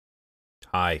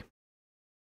Hi.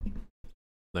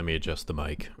 Let me adjust the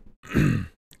mic.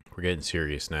 We're getting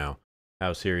serious now.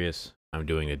 How serious? I'm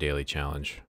doing a daily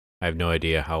challenge. I have no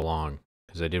idea how long,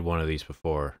 because I did one of these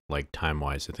before, like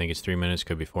time-wise. I think it's 3 minutes,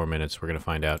 could be 4 minutes. We're going to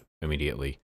find out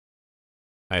immediately.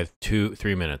 I have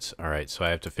 3 minutes. All right, so I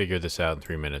have to figure this out in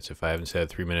 3 minutes. If I haven't said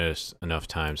 3 minutes enough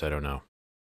times, I don't know.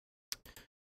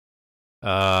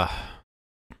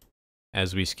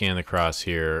 As we scan the cross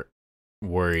here,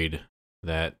 worried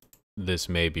that this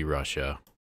may be Russia.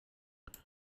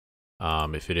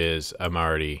 If it is, I'm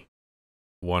already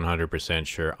 100%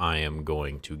 sure I am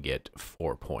going to get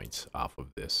 4 points off of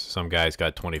this. Some guys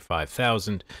got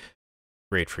 25,000.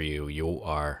 Great for you. You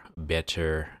are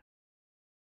better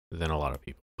than a lot of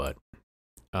people. But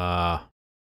I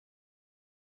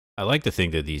like to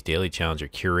think that these daily challenges are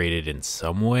curated in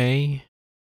some way,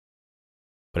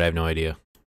 but I have no idea.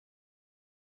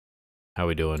 How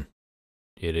we doing?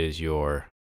 It is your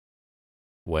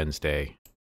Wednesday.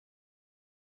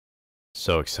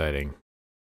 So exciting,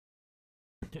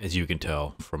 as you can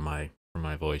tell from my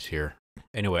voice here.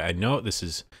 Anyway, I know this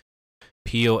is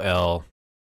P-O-L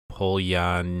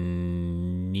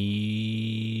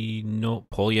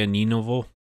Polyaninovo.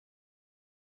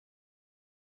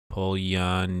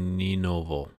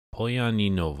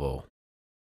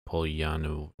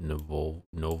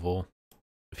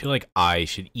 I feel like I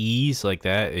should ease like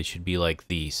that. It should be like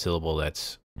the syllable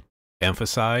that's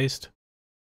emphasized.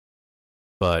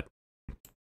 But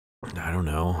I don't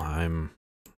know. I'm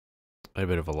at a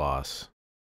bit of a loss.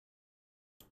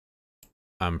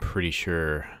 I'm pretty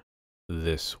sure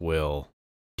this will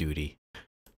be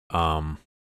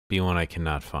one I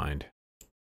cannot find. I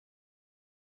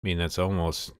mean, that's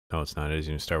almost, no, it's not. It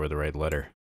doesn't even start with the right letter.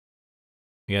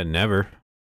 Yeah, never.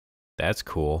 That's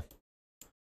cool.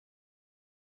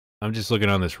 I'm just looking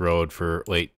on this road for,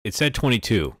 wait, it said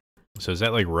 22. So is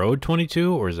that like road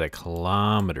 22 or is that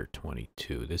kilometer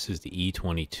 22? This is the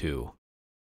E22.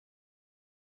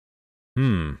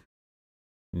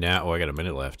 Now, I got a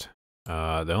minute left.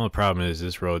 The only problem is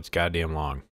this road's goddamn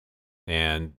long.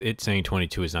 And it saying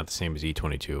 22 is not the same as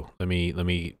E22. Let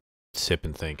me sip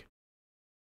and think.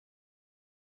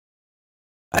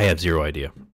 I have zero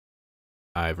idea.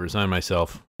 I've resigned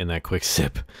myself in that quick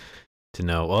sip to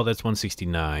know, well, that's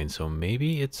 169, so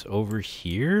maybe it's over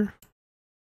here?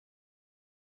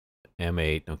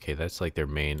 M8, okay, that's like their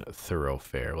main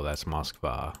thoroughfare. Well, that's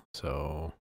Moskva,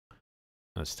 so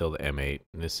that's still the M8.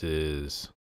 This is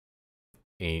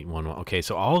 811. Okay,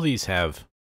 so all of these have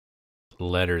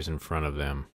letters in front of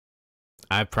them.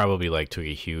 I probably like took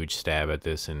a huge stab at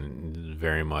this and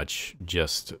very much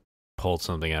just pulled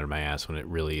something out of my ass when it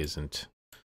really isn't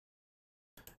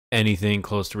anything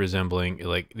close to resembling,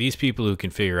 like, these people who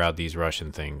can figure out these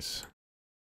Russian things.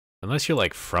 Unless you're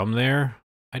like from there,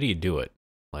 how do you do it?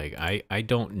 Like, I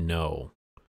don't know.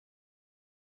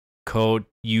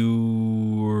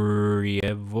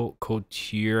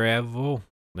 Kotyurevo.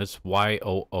 That's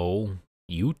Y-O-O.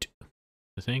 Ute,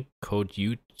 I think.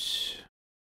 Ute.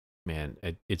 Man,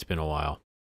 it's been a while.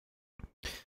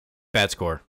 Bad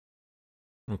score.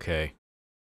 Okay.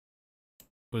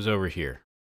 It was over here.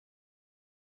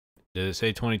 Did it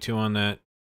say 22 on that?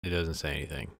 It doesn't say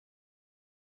anything.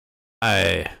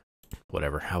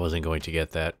 Whatever. I wasn't going to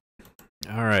get that.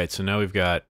 All right, so now we've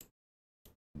got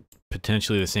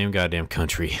potentially the same goddamn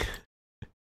country.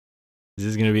 Is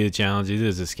this going to be the challenge? Either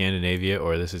is it Scandinavia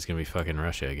or this is going to be fucking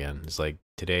Russia again. It's like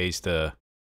today's the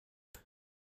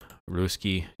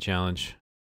Ruski challenge.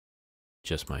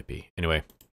 Just might be. Anyway,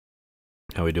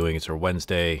 how are we doing? It's our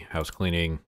Wednesday house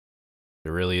cleaning.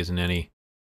 There really isn't any.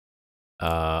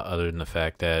 Other than the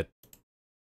fact that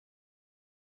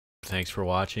thanks for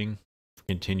watching, for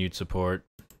continued support,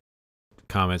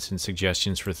 comments and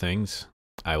suggestions for things.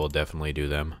 I will definitely do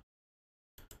them.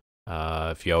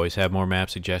 If you always have more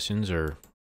map suggestions or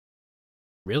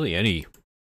really any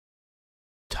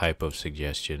type of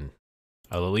suggestion,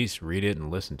 I'll at least read it and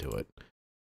listen to it. But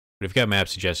if you've got map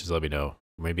suggestions, let me know.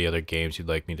 Maybe other games you'd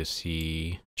like me to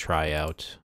see, try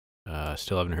out.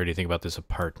 Still haven't heard anything about this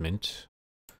apartment.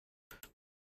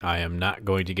 I am not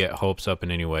going to get hopes up in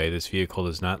any way. This vehicle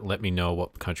does not let me know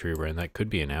what country we're in. That could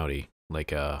be an Audi,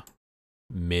 like a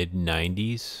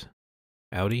mid-90s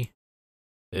Audi.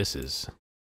 This is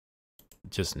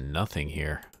just nothing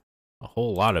here. A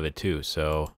whole lot of it too.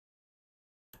 So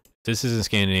this isn't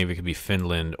Scandinavia. It could be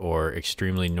Finland or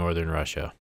extremely northern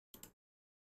Russia.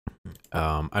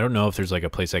 I don't know if there's like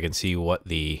a place I can see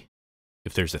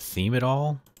if there's a theme at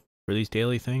all for these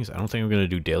daily things. I don't think I'm going to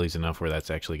do dailies enough where that's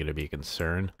actually going to be a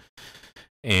concern.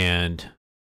 And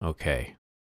okay,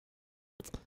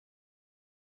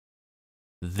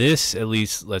 this at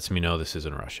least lets me know this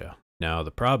isn't Russia. Now,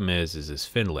 the problem is this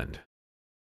Finland?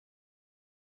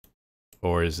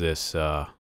 Or is this,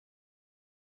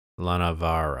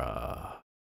 Lanavara?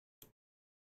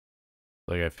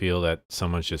 Like, I feel that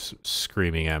someone's just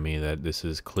screaming at me that this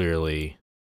is clearly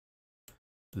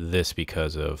this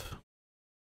because of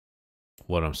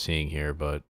what I'm seeing here,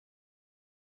 but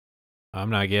I'm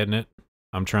not getting it.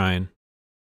 I'm trying.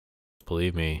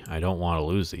 Believe me, I don't want to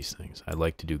lose these things. I'd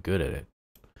like to do good at it.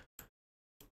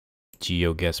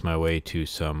 Geoguess my way to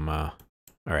some,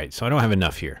 alright, so I don't have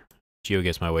enough here.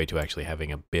 Geoguess my way to actually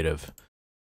having a bit of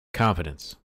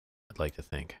confidence, I'd like to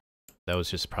think. That was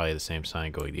just probably the same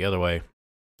sign going the other way.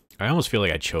 I almost feel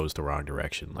like I chose the wrong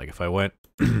direction. Like, if I went,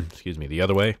 excuse me, the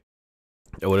other way,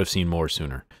 I would have seen more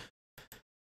sooner.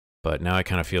 But now I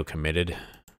kind of feel committed,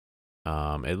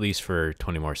 at least for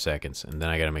 20 more seconds, and then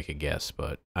I gotta make a guess.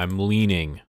 But I'm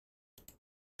leaning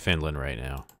Finland right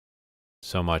now.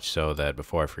 So much so that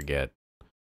before I forget,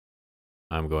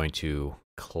 I'm going to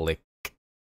click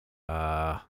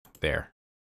there.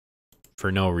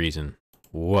 For no reason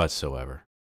whatsoever.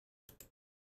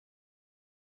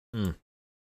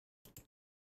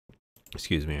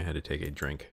 Excuse me, I had to take a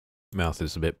drink. Mouth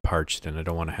is a bit parched and I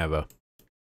don't want to have a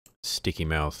sticky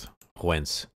mouth,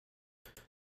 whence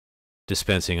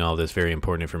dispensing all this very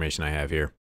important information I have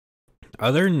here.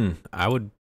 Other than, I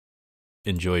would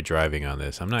enjoy driving on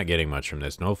this. I'm not getting much from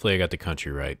this. And hopefully I got the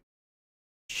country right.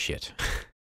 Shit.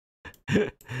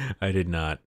 I did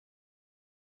not.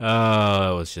 Oh,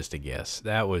 that was just a guess.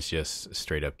 That was just a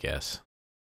straight up guess.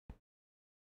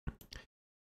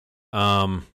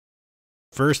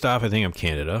 First off, I think I'm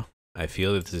Canada. I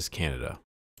feel that this is Canada.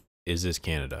 Is this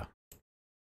Canada?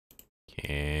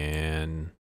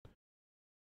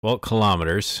 Well,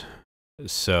 kilometers.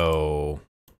 So,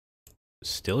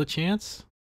 still a chance?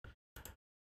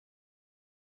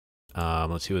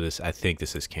 Let's see what this, I think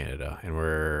this is Canada. And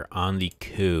we're on the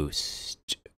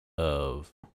coast of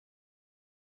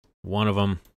one of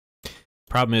them.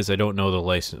 Problem is, I don't know the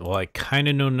license. Well, I kind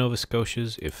of know Nova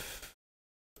Scotia's if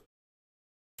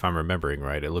I'm remembering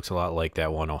right. It looks a lot like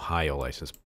that one Ohio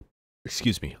license.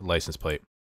 Excuse me, license plate.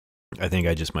 I think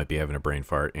I just might be having a brain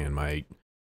fart and might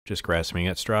just grasping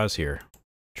at straws here.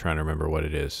 Trying to remember what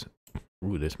it is.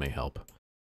 Ooh, this may help.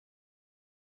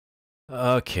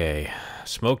 Okay,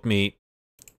 smoked meat.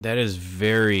 That is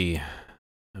very,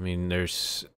 I mean,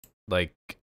 there's like,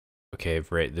 okay,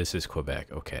 right, this is Quebec,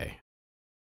 okay.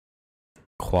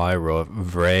 Quairo,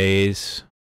 Vraise.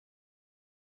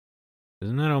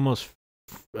 Isn't that almost,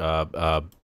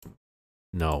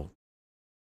 no.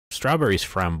 Strawberries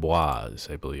framboise,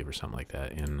 I believe, or something like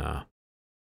that in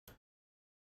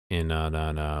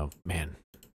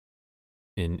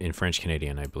French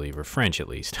Canadian, I believe, or French at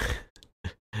least.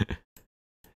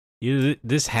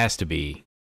 This has to be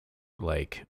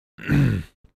like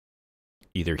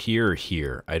either here or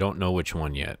here. I don't know which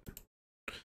one yet,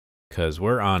 because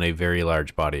we're on a very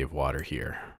large body of water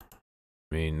here.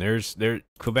 I mean,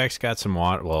 Quebec's got some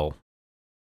water. Well,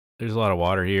 there's a lot of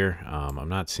water here. I'm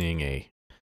not seeing a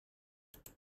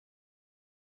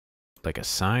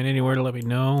sign anywhere to let me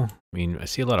know. I mean, I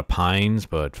see a lot of pines,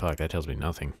 but fuck, that tells me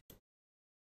nothing.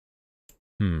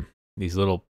 These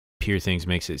little pier things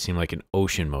makes it seem like an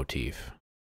ocean motif,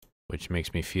 which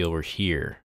makes me feel we're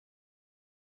here.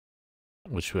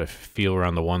 Which I feel we're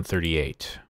on the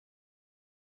 138.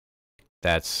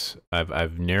 That's,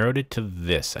 I've narrowed it to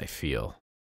this, I feel.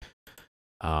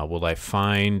 Will I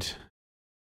find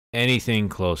anything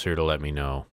closer to let me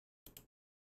know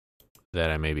that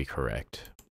I may be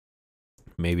correct?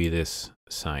 Maybe this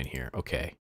sign here.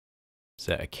 Okay. Is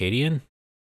that Acadian?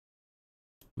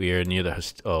 We are near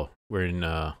the, we're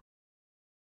in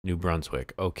New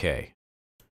Brunswick. Okay.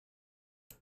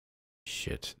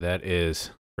 Shit, that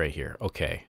is right here.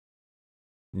 Okay.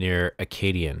 Near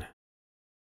Acadian.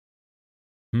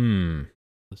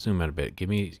 Let's zoom out a bit. Give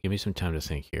me some time to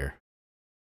think here.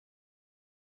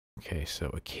 Okay, so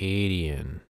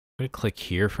Acadian. I'm gonna click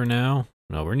here for now.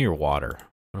 No, we're near water.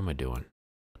 What am I doing?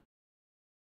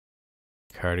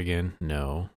 Cardigan?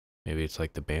 No. Maybe it's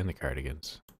like the band, the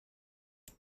Cardigans.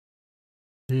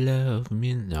 Love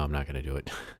me. No, I'm not gonna do it.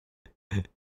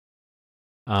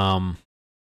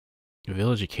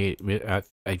 Village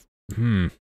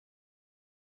Acadian.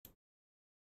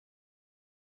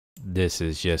 This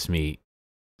is just me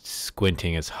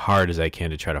squinting as hard as I can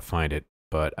to try to find it,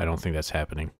 but I don't think that's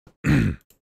happening.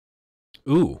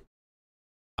 Ooh,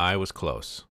 I was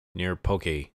close. Near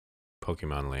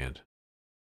Pokemon Land.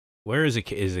 Where is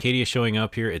it? Is Acadia showing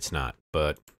up here? It's not,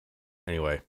 but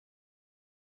anyway.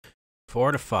 4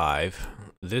 out of 5.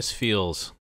 This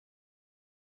feels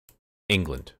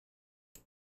England.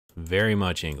 Very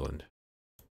much England.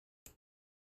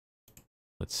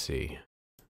 Let's see.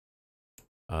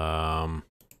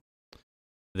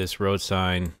 This road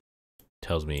sign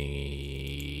tells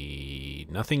me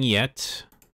nothing yet.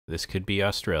 This could be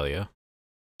Australia.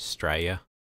 Australia.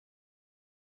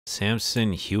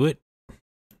 Samson Hewitt?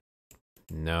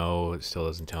 No, it still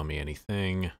doesn't tell me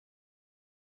anything.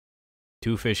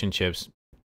 2 fish and chips.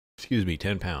 Excuse me,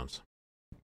 10 pounds.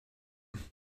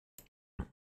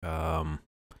 That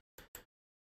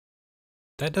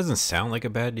doesn't sound like a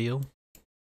bad deal.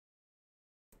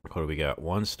 What do we got?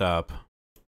 One stop.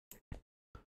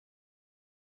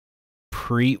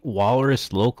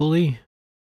 Walrus locally?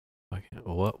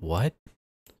 What?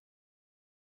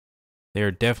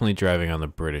 They're definitely driving on the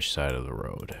British side of the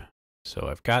road. So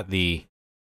I've got the...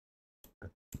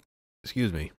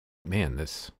 Excuse me. Man,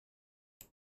 this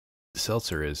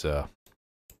seltzer is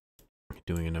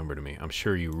doing a number to me. I'm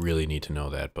sure you really need to know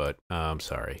that, but I'm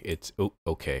sorry. It's... Oh,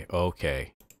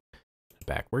 okay.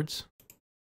 Backwards.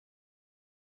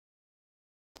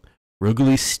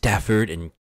 Rugeley, Stafford, and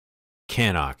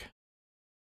Cannock.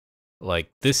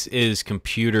 Like, this is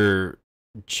computer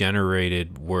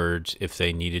generated words if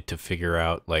they needed to figure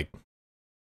out, like,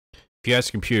 if you ask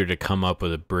a computer to come up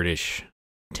with a British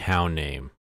town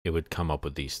name, it would come up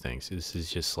with these things. This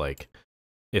is just like,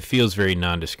 it feels very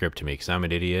nondescript to me because I'm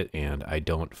an idiot and I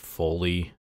don't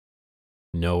fully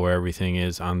know where everything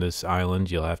is on this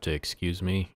island. You'll have to excuse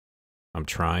me. I'm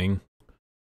trying.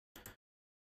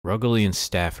 Rugeley and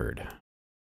Stafford.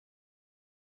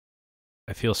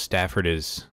 I feel Stafford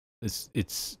is...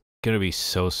 It's going to be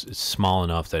so small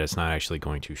enough that it's not actually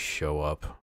going to show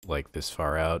up like this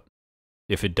far out.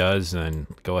 If it does, then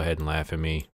go ahead and laugh at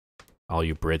me. All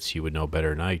you Brits, you would know better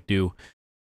than I do.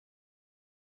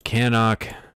 Cannock.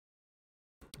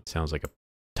 Sounds like a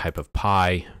type of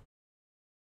pie.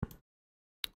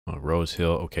 Oh, Rose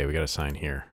Hill. Okay, we got a sign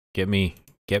here. Get me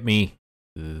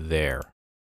there.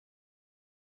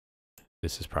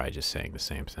 This is probably just saying the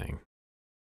same thing.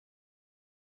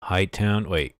 Hightown.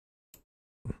 Wait.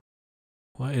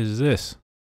 What is this?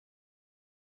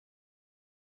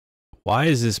 Why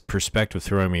is this perspective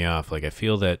throwing me off? Like, I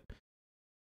feel that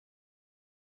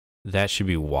should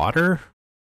be water,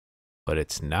 but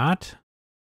it's not.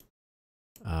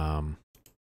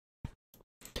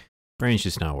 Brain's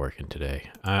just not working today.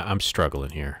 I'm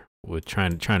struggling here with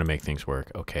trying to make things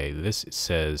work. Okay, this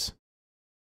says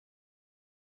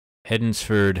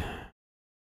Hedensford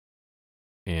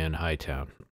and Hightown.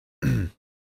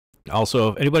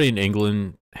 Also, if anybody in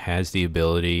England has the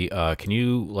ability, can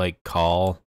you like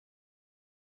call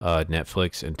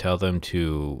Netflix and tell them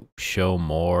to show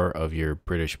more of your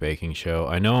British baking show?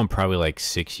 I know I'm probably like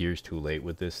 6 years too late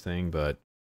with this thing, but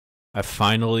I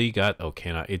finally got... Oh,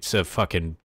 can I? It's a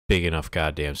fucking big enough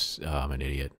goddamn... I'm an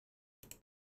idiot.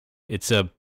 It's a...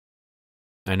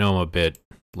 I know I'm a bit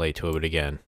late to it, but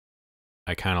again,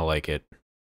 I kind of like it.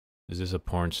 Is this a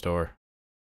porn store?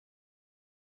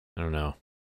 I don't know.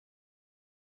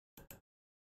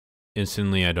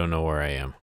 Instantly, I don't know where I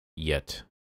am yet.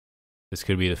 This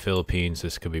could be the Philippines.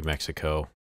 This could be Mexico.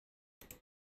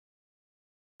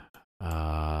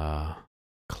 Claro.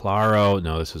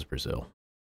 No, this is Brazil.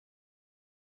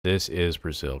 This is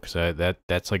Brazil because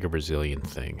that's like a Brazilian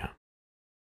thing.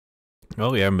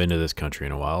 Well, we haven't been to this country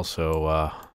in a while, so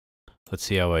let's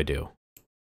see how I do.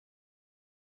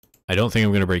 I don't think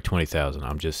I'm gonna break 20,000.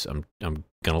 I'm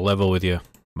gonna level with you.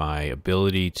 My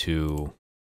ability to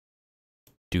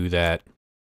do that,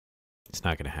 it's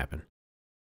not gonna happen.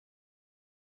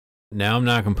 Now I'm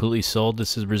not completely sold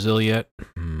this is Brazil yet.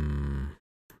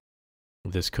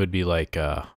 This could be like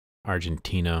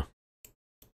Argentina,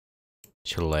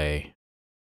 Chile,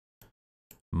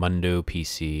 Mundo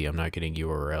PC. I'm not getting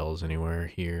URLs anywhere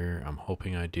here. I'm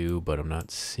hoping I do, but I'm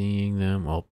not seeing them.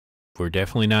 Well, we're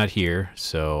definitely not here,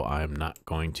 so I'm not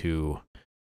going to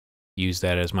use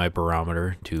that as my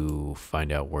barometer to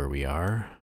find out where we are.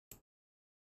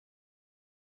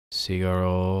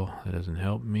 Cigarro, that doesn't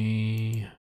help me.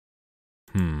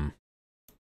 What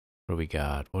do we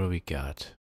got? What do we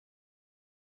got?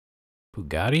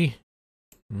 Bugatti?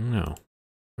 No.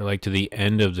 We're like to the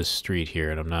end of the street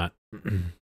here, and I'm not...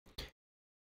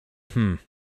 I'm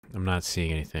not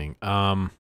seeing anything. I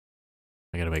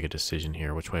gotta make a decision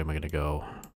here. Which way am I gonna go?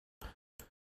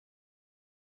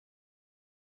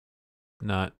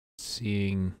 Not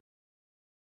seeing...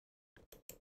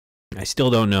 I still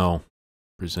don't know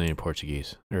Brazilian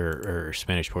Portuguese, or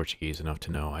Spanish Portuguese enough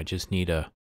to know. I just need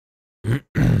a...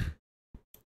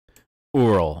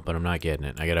 Ural, but I'm not getting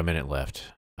it. I got a minute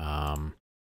left.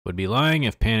 Would be lying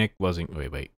if panic wasn't...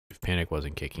 Wait. If panic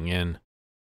wasn't kicking in.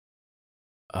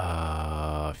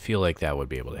 I feel like that would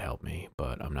be able to help me,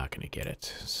 but I'm not going to get it.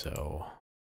 So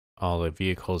all the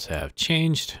vehicles have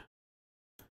changed.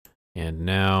 And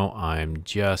now I'm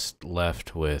just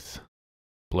left with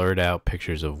blurred out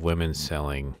pictures of women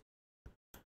selling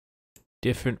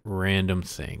different random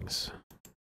things.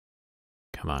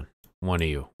 Come on, one of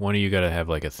you gotta have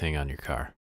like a thing on your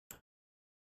car.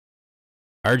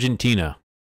 Argentina.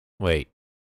 Wait,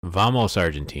 vamos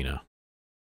Argentina.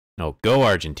 No, go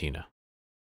Argentina.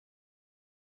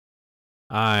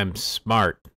 I'm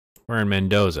smart. We're in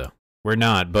Mendoza. We're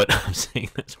not, but I'm saying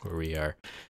that's where we are.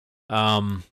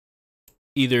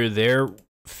 Either they're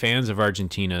fans of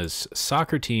Argentina's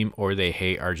soccer team or they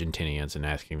hate Argentinians and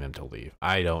asking them to leave.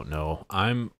 I don't know.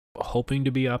 I'm hoping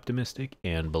to be optimistic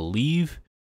and believe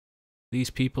these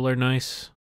people are nice,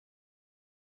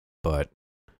 but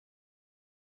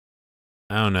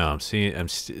I don't know.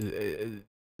 It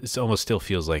almost still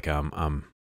feels like I'm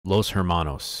Los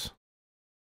Hermanos.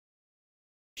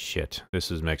 Shit,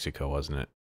 this is Mexico, wasn't it?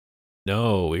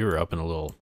 No, we were up in a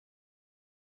little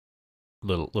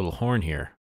horn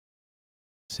here.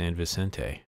 San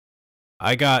Vicente.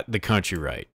 I got the country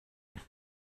right.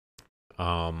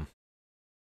 I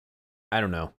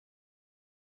don't know.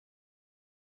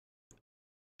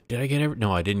 Did I get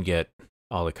No, I didn't get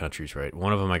all the countries right.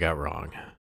 One of them I got wrong.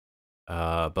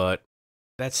 But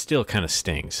that still kind of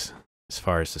stings as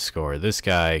far as the score. This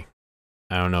guy,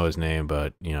 I don't know his name,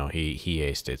 but you know, he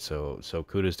aced it. So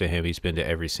kudos to him. He's been to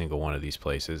every single one of these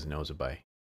places, knows it by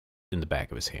in the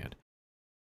back of his hand.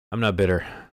 I'm not bitter.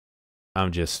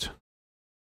 I'm just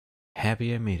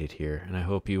happy I made it here, and I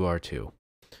hope you are too.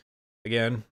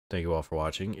 Again, thank you all for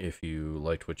watching. If you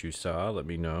liked what you saw, let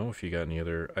me know. If you got any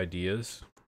other ideas,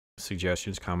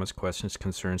 suggestions, comments, questions,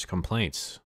 concerns,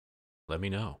 complaints, let me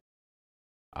know.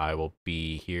 I will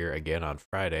be here again on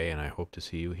Friday, and I hope to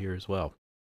see you here as well.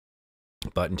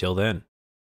 But until then,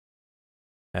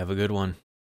 have a good one.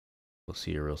 We'll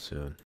see you real soon.